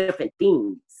in different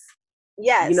themes.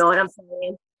 Yes. You know what I'm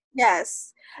saying?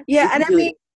 Yes. Yeah. And I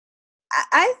mean,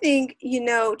 I think,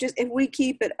 just if we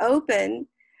keep it open,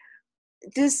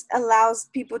 this allows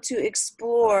people to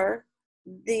explore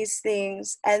these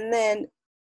things, and then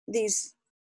these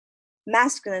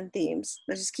masculine themes.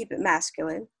 Let's just keep it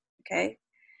masculine, okay?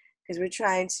 Because we're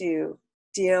trying to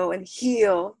deal and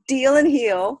heal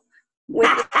with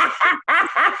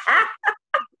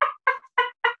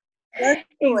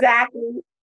exactly.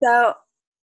 So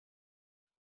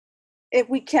if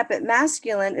we kept it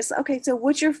masculine, it's okay. So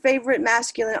what's your favorite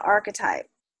masculine archetype?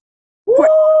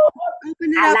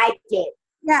 I like it.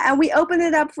 Yeah, and we open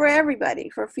it up for everybody,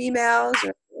 for females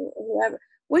or whoever.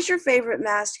 What's your favorite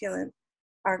masculine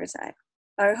archetype?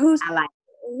 Or who's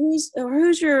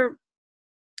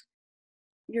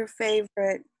your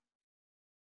favorite,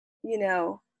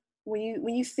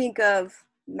 when you think of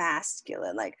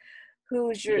masculine, like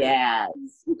who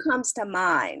comes to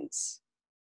mind?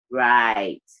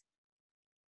 Right.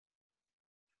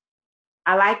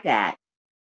 I like that.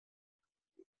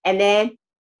 And then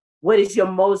what is your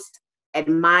most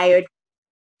admired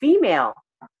female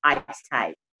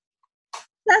archetype?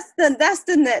 That's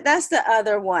the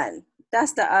other one.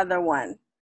 That's the other one.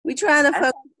 We trying to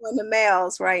focus on the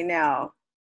males right now.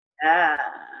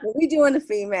 We doing the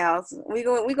females. We're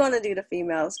going to do the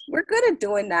females. We're good at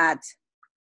doing that.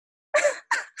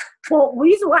 Well,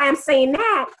 reason why I'm saying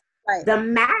that, right. The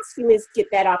masculines get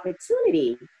that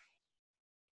opportunity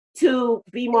to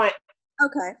be more,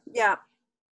 okay, yeah,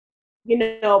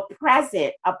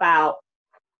 present about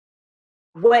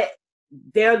what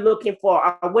they're looking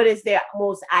for or what is their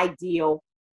most ideal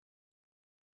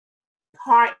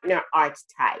partner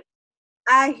archetype.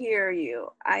 I hear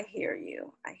you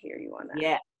on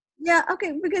that. Yeah,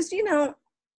 okay, because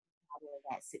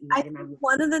I think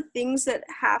one of the things that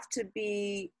have to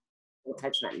be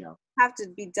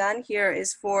done here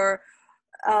is for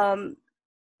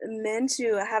men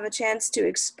to have a chance to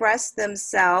express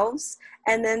themselves,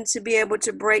 and then to be able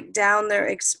to break down their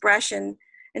expression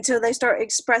until they start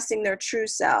expressing their true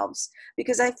selves.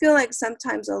 Because I feel like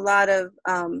sometimes a lot of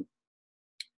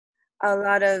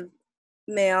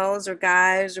males or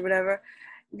guys or whatever,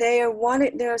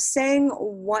 they're saying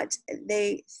what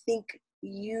they think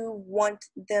you want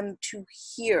them to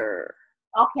hear.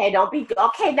 Okay, don't be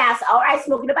okay. That's all right,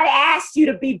 Smokey. Nobody asked you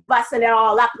to be busting it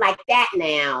all up like that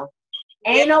now.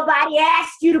 Ain't nobody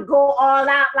asked you to go all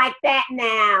out like that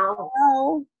now.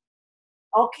 No.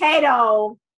 Okay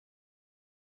though.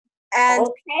 And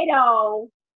okay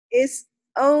though. It's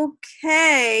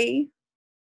okay.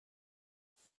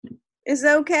 It's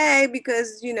okay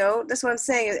because, that's what I'm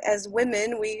saying. As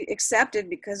women, we accept it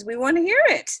because we want to hear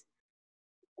it.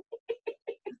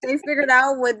 They figured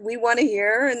out what we want to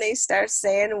hear and they start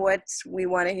saying what we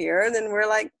want to hear. And then we're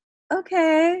like,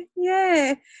 okay,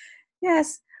 yeah,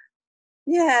 yes.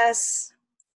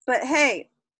 But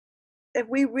hey, if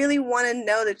we really want to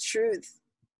know the truth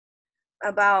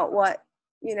about what,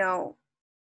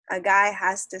 a guy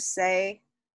has to say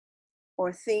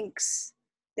or thinks,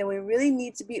 then we really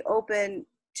need to be open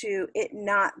to it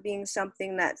not being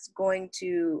something that's going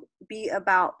to be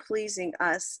about pleasing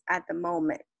us at the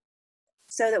moment,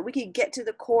 so that we can get to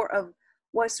the core of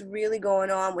what's really going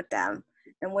on with them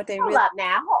and what they Hold really. up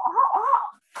now.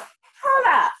 Hold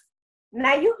up.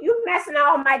 Now you messing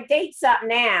all my dates up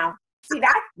now. See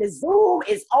that the Zoom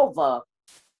is over.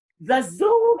 The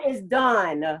Zoom is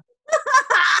done.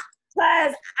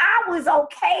 Because I was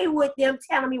okay with them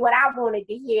telling me what I wanted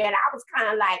to hear, and I was kind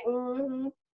of like,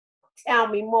 tell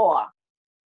me more.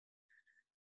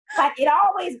 But it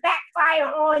always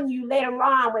backfire on you later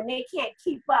on when they can't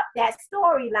keep up that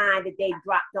storyline that they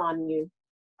dropped on you.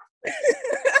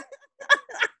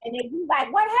 And then you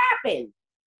like, what happened?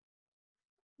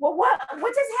 Well, what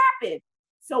just happened?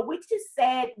 So what you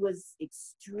said was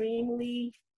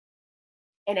extremely,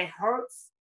 and it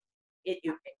hurts. It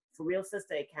for real,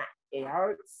 sister, it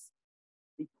hurts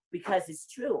because it's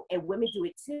true, and women do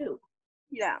it too.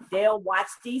 Yeah. They'll watch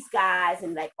these guys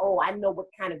and like, oh, I know what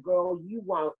kind of girl you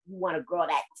want. You want a girl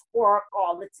that twerk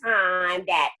all the time,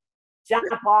 that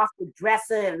jump off the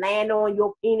dresser and land on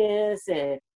your penis,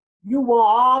 and you want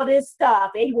all this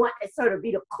stuff. And you want to sort of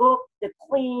be the cook, the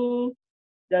queen,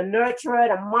 the nurturer,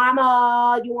 the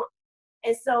mama. You want,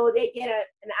 and so they get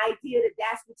an idea that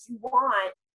that's what you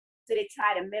want, so they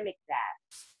try to mimic that.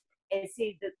 And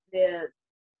see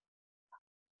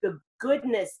the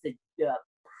goodness, the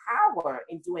power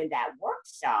in doing that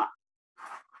workshop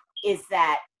is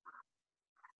that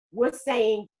we're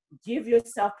saying give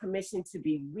yourself permission to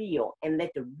be real and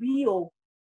let the real,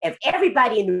 if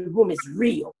everybody in the room is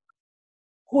real,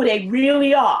 who they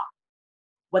really are,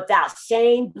 without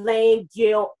shame, blame,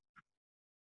 guilt,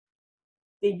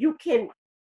 then you can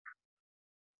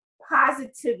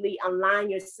positively align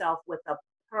yourself with a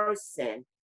person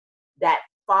that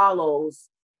follows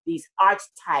these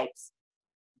archetypes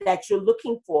that you're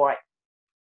looking for.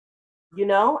 You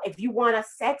know, if you want a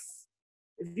sex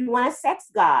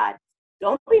god,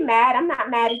 don't be mad. I'm not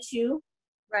mad at you.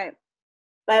 Right.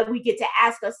 But we get to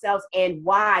ask ourselves, and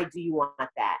why do you want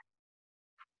that?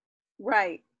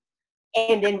 Right.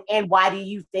 And why do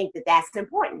you think that that's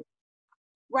important?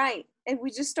 Right. And we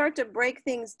just start to break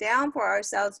things down for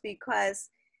ourselves because,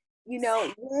 you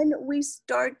know, when we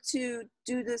start to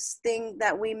do this thing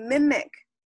that we mimic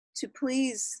to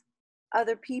please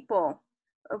other people,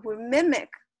 if we mimic,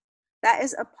 that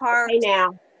is a part of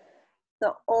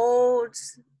the old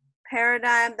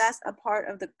paradigm. That's a part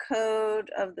of the code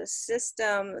of the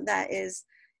system that is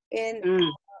in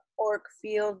our orc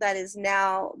field that is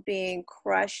now being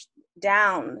crushed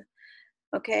down.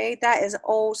 Okay, that is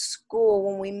old school.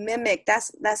 When we mimic,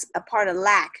 that's a part of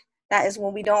lack. That is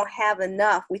when we don't have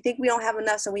enough. We think we don't have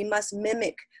enough, so we must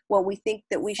mimic what we think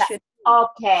that we should.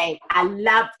 Okay, I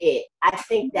love it. I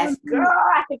think that's, girl,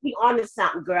 I think we on to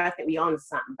something, girl. I think we on to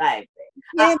something, baby.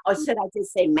 Or should I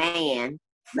just say man?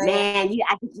 Man,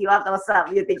 I think you up on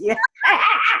something. You think you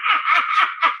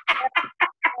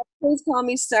Please call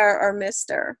me sir or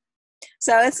mister.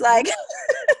 So it's like,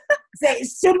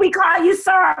 should we call you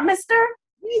sir or mister?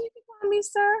 Yeah, you can call me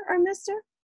sir or mister.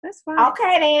 That's fine.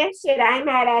 Okay then, shit, I ain't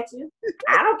mad at you.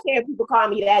 I don't care if people call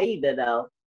me that either, though.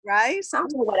 Right? I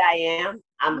don't know what I am.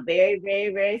 I'm very,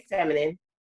 very, very feminine.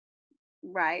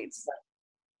 Right.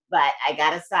 But I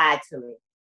got a side to me.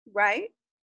 Right.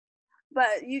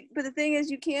 But the thing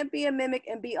is, you can't be a mimic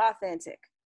and be authentic.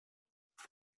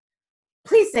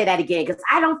 Please say that again, because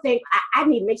I don't think I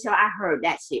need to make sure I heard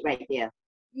that shit right there.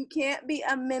 You can't be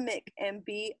a mimic and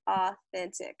be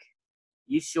authentic.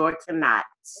 You sure cannot.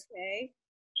 Okay.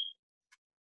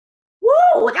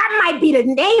 Woo, that might be the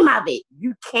name of it.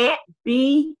 You can't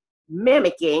be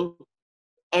mimicking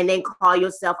and then call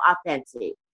yourself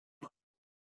authentic.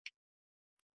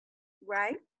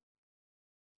 Right.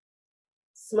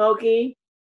 Smokey,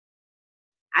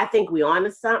 I think we on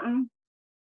to something.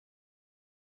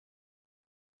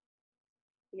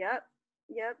 Yep.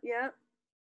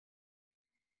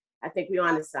 I think we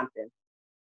on to something.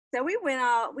 So we went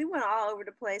all over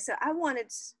the place. So I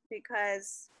wanted,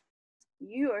 because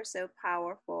you are so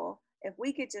powerful, if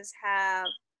we could just have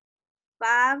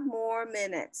 5 more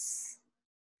minutes.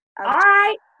 All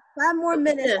right. 5 more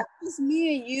minutes of just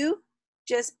me and you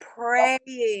just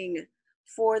praying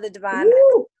for the divine.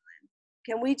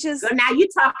 Can we just? Girl, now you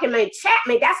talking my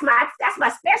Chapman? That's my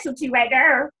specialty right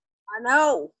there. I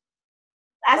know.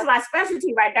 That's my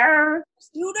specialty right there. Let's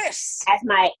do this.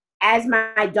 As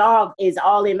my dog is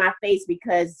all in my face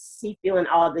because she feeling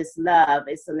all this love,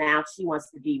 and so now she wants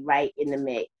to be right in the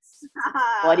mix.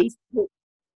 Or these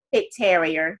pit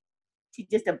terrier. She's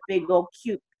just a big old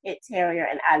cute pit terrier,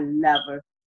 and I love her.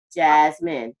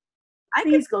 Jasmine,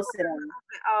 please go sit down.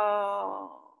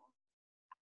 Oh.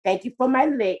 Thank you for my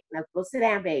lick. Now go sit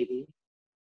down, baby.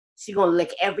 She gonna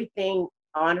lick everything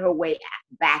on her way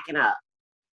backing up.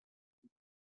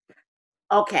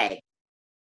 Okay.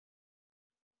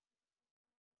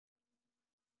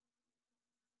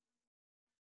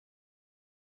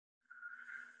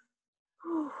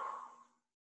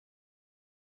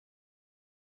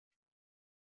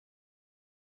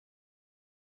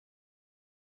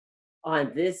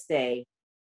 On this day,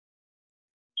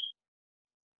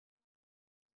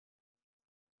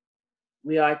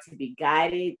 we are to be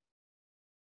guided,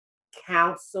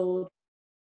 counseled,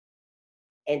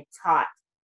 and taught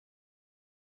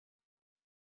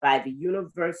by the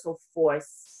universal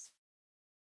force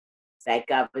that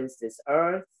governs this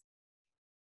earth,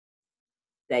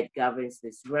 that governs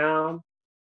this realm,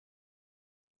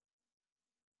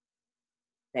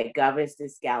 that governs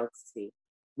this galaxy.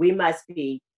 We must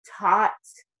be taught,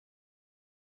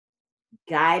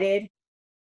 guided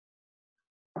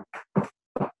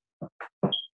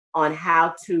on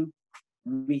how to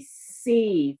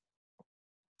receive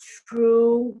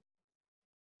true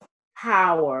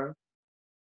power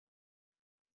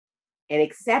and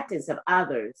acceptance of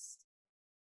others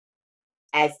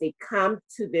as they come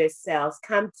to themselves,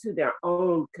 come to their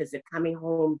own, because they're coming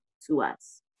home to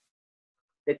us.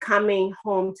 They're coming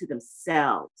home to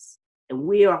themselves. And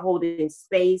we are holding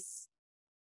space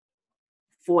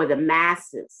for the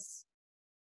masses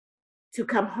to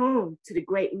come home to the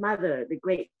great mother, the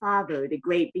great father, the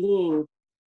great being,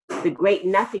 the great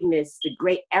nothingness, the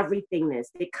great everythingness.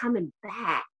 They're coming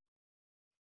back.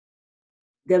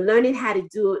 They're learning how to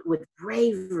do it with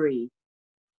bravery.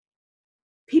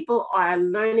 People are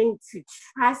learning to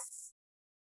trust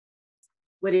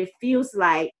what it feels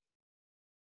like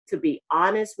to be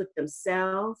honest with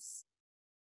themselves,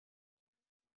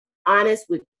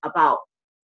 honest about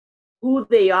who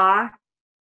they are,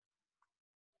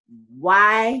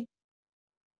 why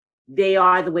they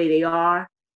are the way they are,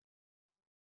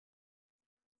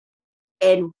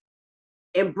 and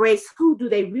embrace who do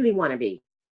they really want to be.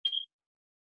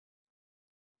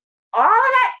 All of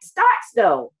that starts,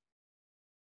 though,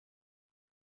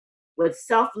 with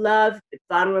self-love,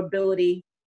 vulnerability,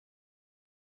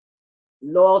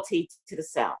 loyalty to the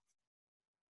self.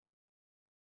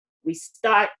 We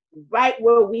start right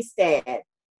where we stand.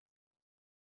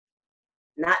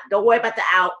 Don't worry about the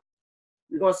out.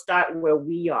 We're going to start where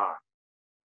we are.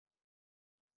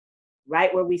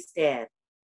 Right where we stand.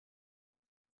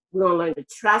 We're going to learn to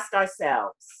trust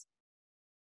ourselves.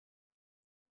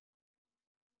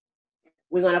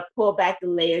 We're going to pull back the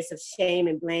layers of shame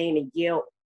and blame and guilt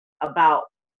about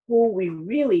who we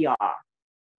really are,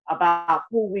 about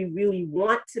who we really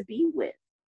want to be with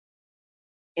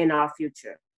in our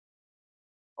future.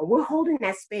 And we're holding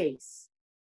that space.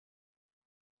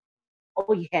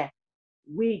 Oh, yeah,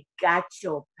 we got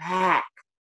your back.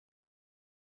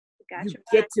 You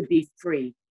get to be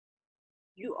free.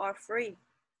 You are free.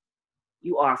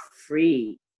 You are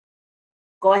free.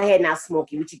 Go ahead now,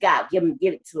 Smokey. What you got? Give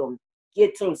it to him. Give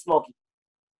it to him, Smokey.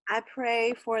 I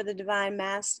pray for the divine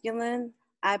masculine.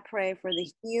 I pray for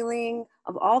the healing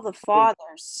of all the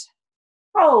fathers.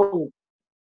 Oh,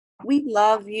 we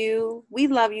love you. We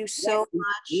love you so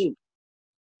much.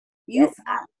 You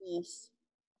are enough.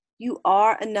 You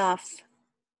are enough.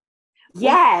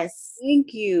 Yes.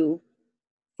 Thank you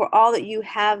for all that you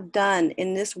have done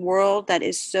in this world that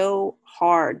is so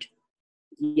hard.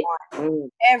 Yeah.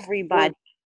 Everybody.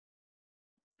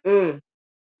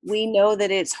 We know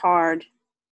that it's hard.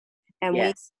 And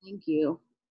we thank you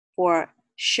for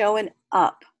showing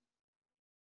up.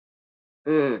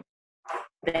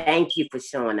 Thank you for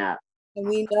showing up. And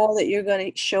we know that you're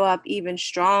going to show up even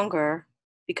stronger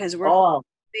because we're holding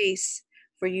space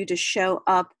for you to show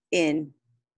up in.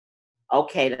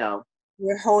 Okay, though.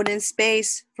 We're holding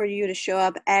space for you to show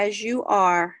up as you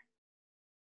are,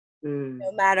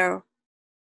 no matter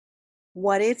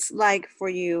what it's like for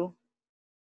you.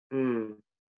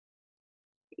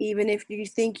 Even if you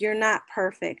think you're not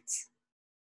perfect,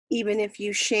 even if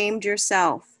you shamed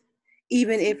yourself,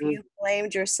 even if you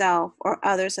blamed yourself or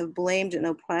others have blamed and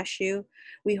oppressed you,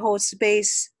 we hold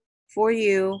space for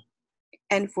you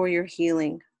and for your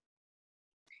healing.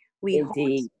 We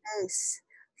hold space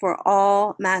for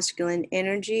all masculine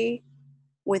energy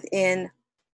within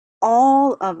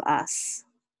all of us.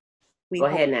 Go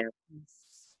ahead now.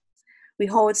 We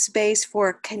hold space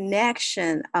for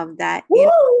connection of that.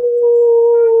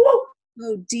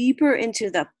 Go deeper into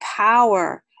the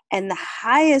power and the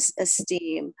highest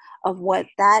esteem of what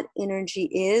that energy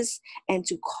is, and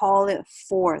to call it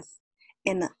forth.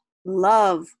 In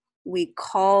love, we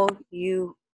call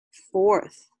you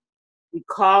forth. We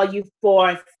call you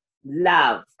forth,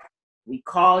 love. We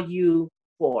call you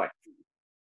forth.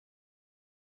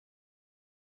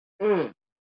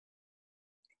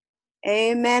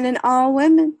 Amen, and all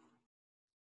women.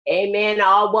 Amen,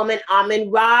 all woman, Amen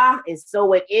Ra. And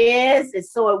so it is, and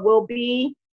so it will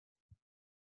be.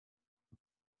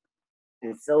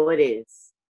 And so it is.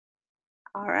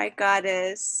 All right,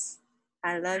 goddess.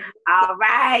 I love All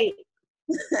right.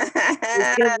 you.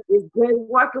 It's good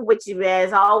working with you, man.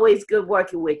 It's always good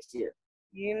working with you.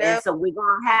 You And know, so we're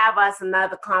gonna have us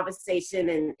another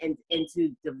conversation and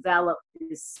to develop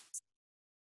this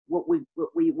what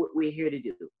we're here to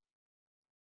do.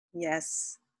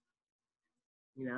 yes.